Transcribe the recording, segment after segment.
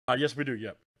Yes, we do.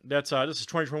 Yep. That's this is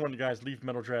 2021 guys Leaf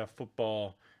Metal Draft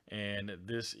Football, and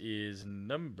this is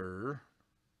number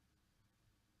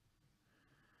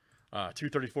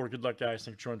 234. Good luck, guys.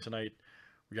 Thanks for joining tonight.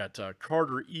 We got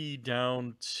Carter E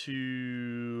down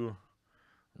to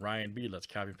Ryan B. Let's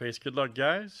copy and paste. Good luck,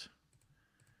 guys.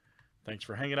 Thanks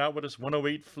for hanging out with us.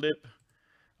 108 flip.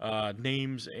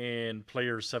 Names and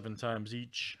players 7 times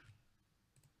each.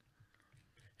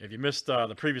 If you missed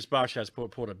the previous box, guys,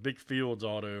 pulled a big Fields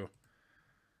auto.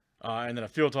 And then a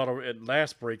Fields auto at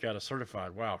last break out of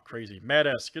certified. Wow, crazy. Matt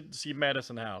S. Good to see Matt S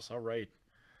in the house. All right.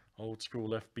 Old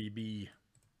school FBB.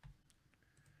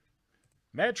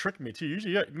 Matt tricked me, too.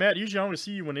 Matt, usually I only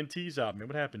see you when NT's out, man.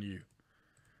 What happened to you?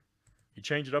 You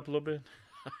change it up a little bit?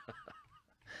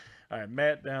 All right,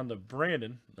 Matt down to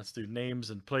Brandon. Let's do names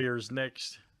and players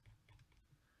next.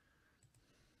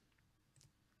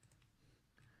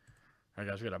 All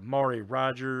right, guys, we got Amari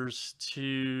Rogers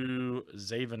to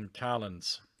Zaven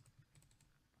Collins.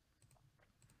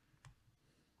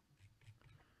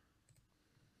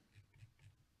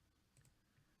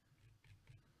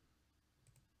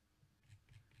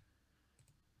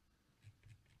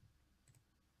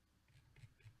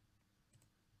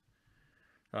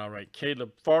 All right,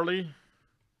 Caleb Farley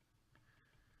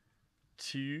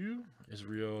to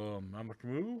Israel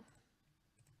Mamakumu.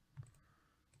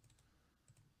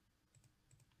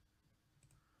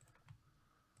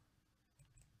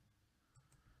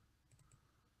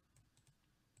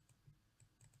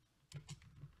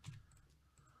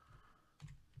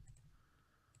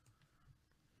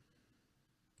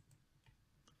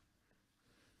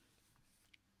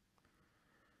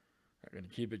 I'm going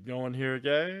to keep it going here,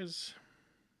 guys.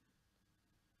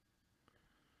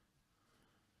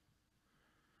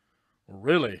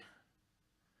 Really?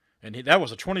 And that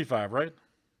was a 25, right?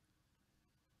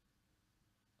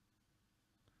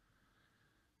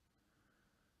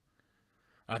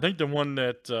 I think the one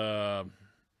that,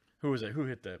 who was it? Who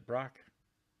hit that? Brock?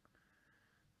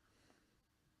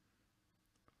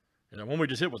 The one we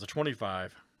just hit was a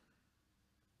 25.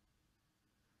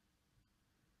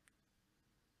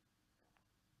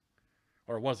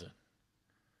 Or was it?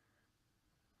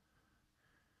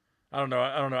 I don't know.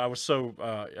 I was so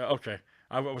okay.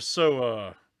 I was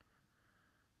so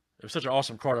it was such an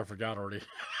awesome card. I forgot already.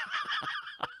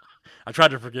 I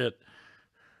tried to forget.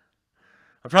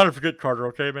 I'm trying to forget Carter.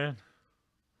 Okay, man.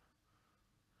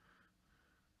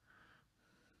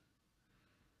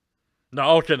 No,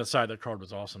 all kidding aside, that card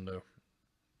was awesome though.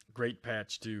 Great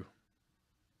patch too.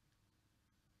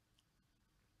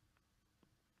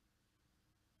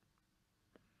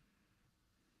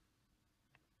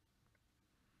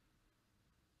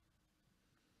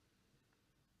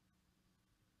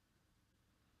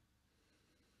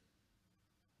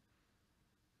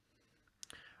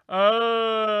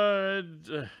 I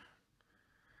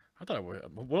thought it would.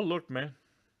 Well, look, man.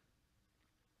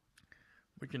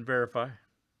 We can verify.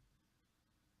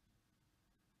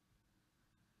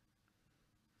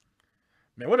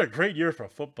 Man, what a great year for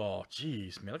football.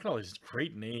 Jeez, man. Look at all these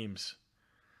great names.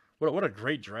 What a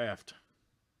great draft.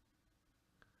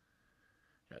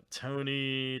 Got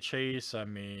Tony, Chase. I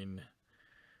mean,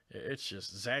 it's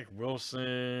just Zach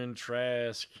Wilson,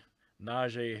 Trask,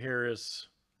 Najee Harris.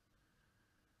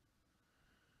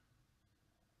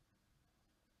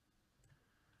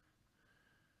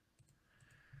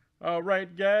 All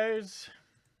right, guys.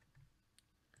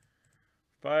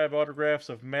 5 autographs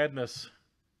of madness.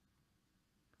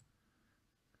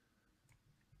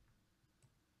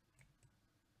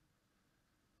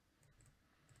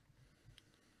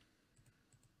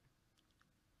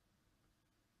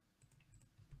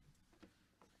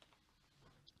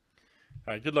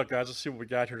 All right, good luck, guys. Let's see what we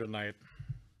got here tonight.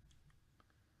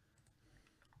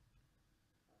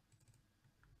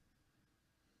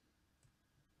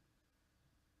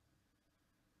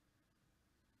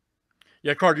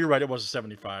 Yeah, Carter, you're right. It was a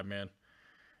 75, man.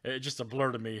 It's just a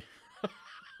blur to me.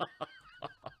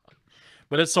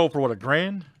 But it sold for what,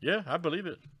 $1,000? Yeah, I believe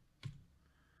it.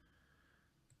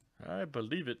 I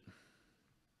believe it.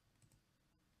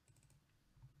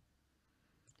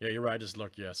 Yeah, you're right. Just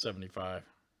look, yeah, 75.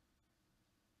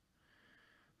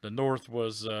 The North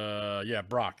was, yeah,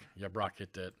 Brock. Yeah, Brock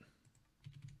hit that.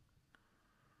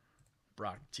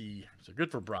 Brock T. So good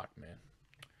for Brock, man.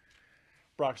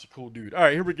 Brock's a cool dude. All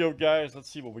right, here we go, guys. Let's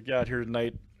see what we got here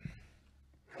tonight.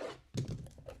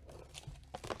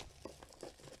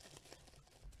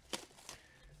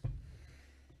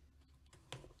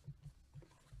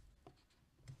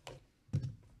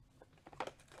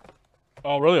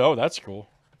 Oh, really? Oh, that's cool.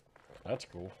 That's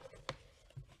cool.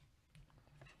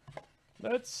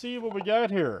 Let's see what we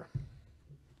got here.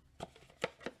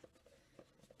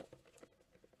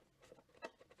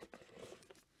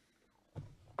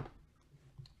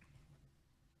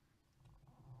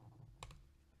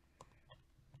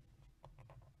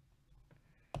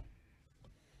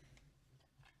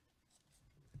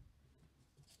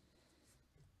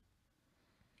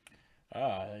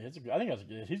 I think that's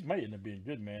good. He might end up being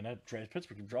good, man. That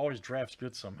Pittsburgh always drafts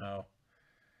good somehow.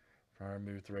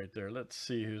 Farmouth right there. Let's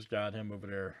see who's got him over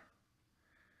there.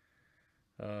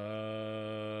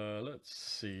 Let's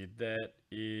see. That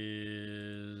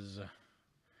is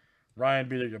Ryan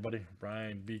B. There you go, buddy.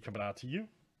 Ryan B. coming out to you.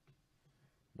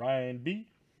 Ryan B.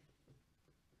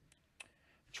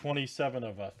 27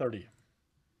 of 30. There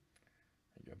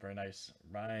you go. Very nice.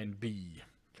 Ryan B.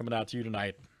 coming out to you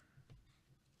tonight.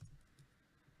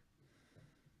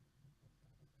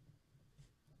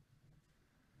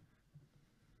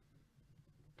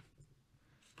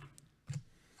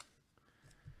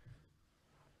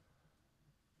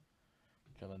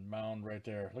 Kellen Mound right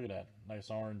there. Look at that.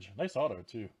 Nice orange. Nice auto,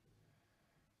 too.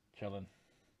 Kellen.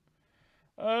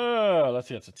 Let's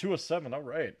see. It's a 2 of 7. All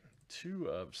right. 2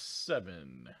 of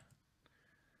 7.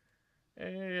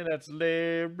 And that's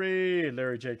Larry.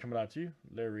 Larry J coming out to you.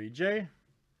 Larry J.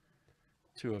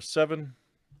 2 of 7.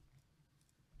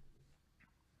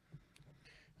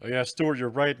 Oh, yeah, Stuart, you're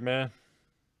right, man.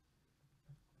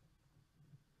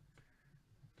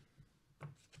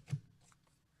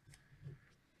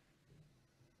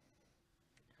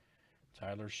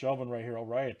 Tyler Shelvin right here. All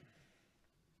right.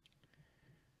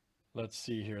 Let's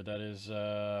see here. That is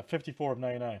 54 of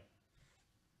 99.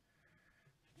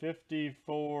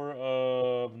 54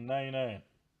 of 99.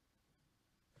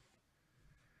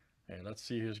 Hey, let's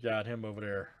see who's got him over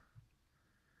there.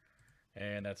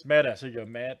 And that's Matt S. Here you go,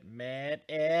 Matt. Matt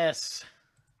S.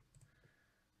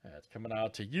 That's coming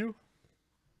out to you.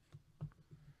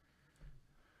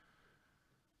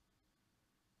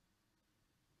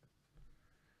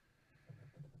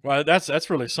 Well, that's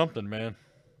really something, man.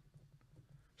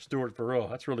 Stuart, for real.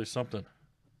 That's really something.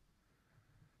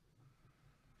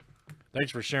 Thanks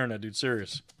for sharing that, dude.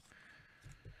 Serious.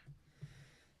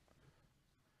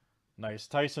 Nice.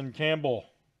 Tyson Campbell.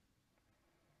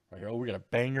 Right here. Oh, we got a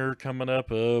banger coming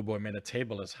up. Oh, boy, man. The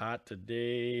table is hot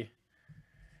today.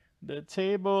 The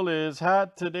table is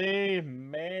hot today.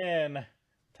 Man.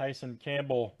 Tyson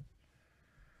Campbell.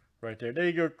 Right there. There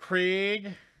you go,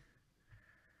 Craig.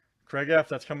 Craig F.,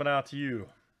 that's coming out to you.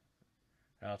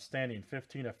 Outstanding.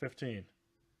 15 of 15.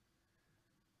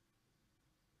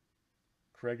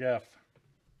 Craig F.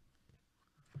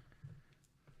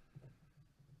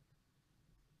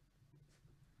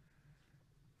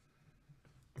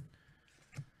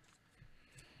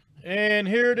 And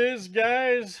here it is,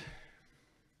 guys.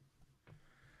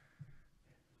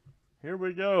 Here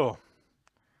we go.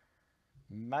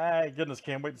 My goodness,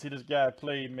 can't wait to see this guy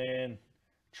play, man.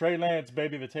 Trey Lance,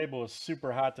 baby. The table is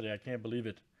super hot today. I can't believe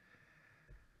it.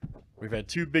 We've had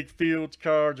 2 big fields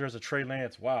cards. There's a Trey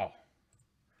Lance. Wow.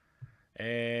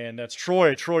 And that's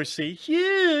Troy. Troy C.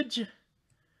 Huge.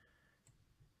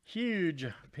 Huge.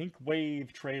 Pink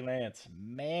Wave Trey Lance.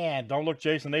 Man, don't look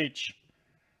Jason H.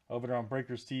 over there on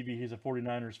Breakers TV. He's a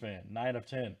 49ers fan. 9 of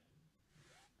 10.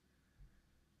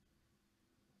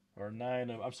 Or 9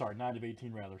 of, I'm sorry, 9 of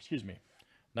 18 rather. Excuse me.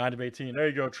 9 of 18. There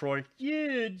you go, Troy.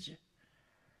 Huge.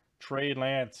 Trey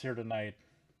Lance here tonight.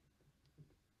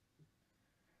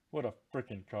 What a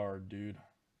freaking card, dude.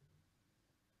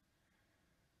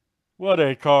 What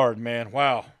a card, man.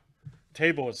 Wow.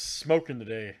 Table is smoking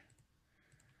today.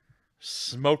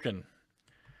 Smoking.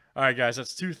 All right, guys.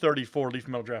 That's 234 Leaf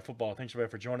Metal Draft Football. Thanks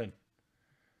everybody for joining.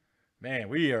 Man,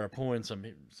 we are pulling some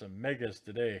megas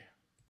today.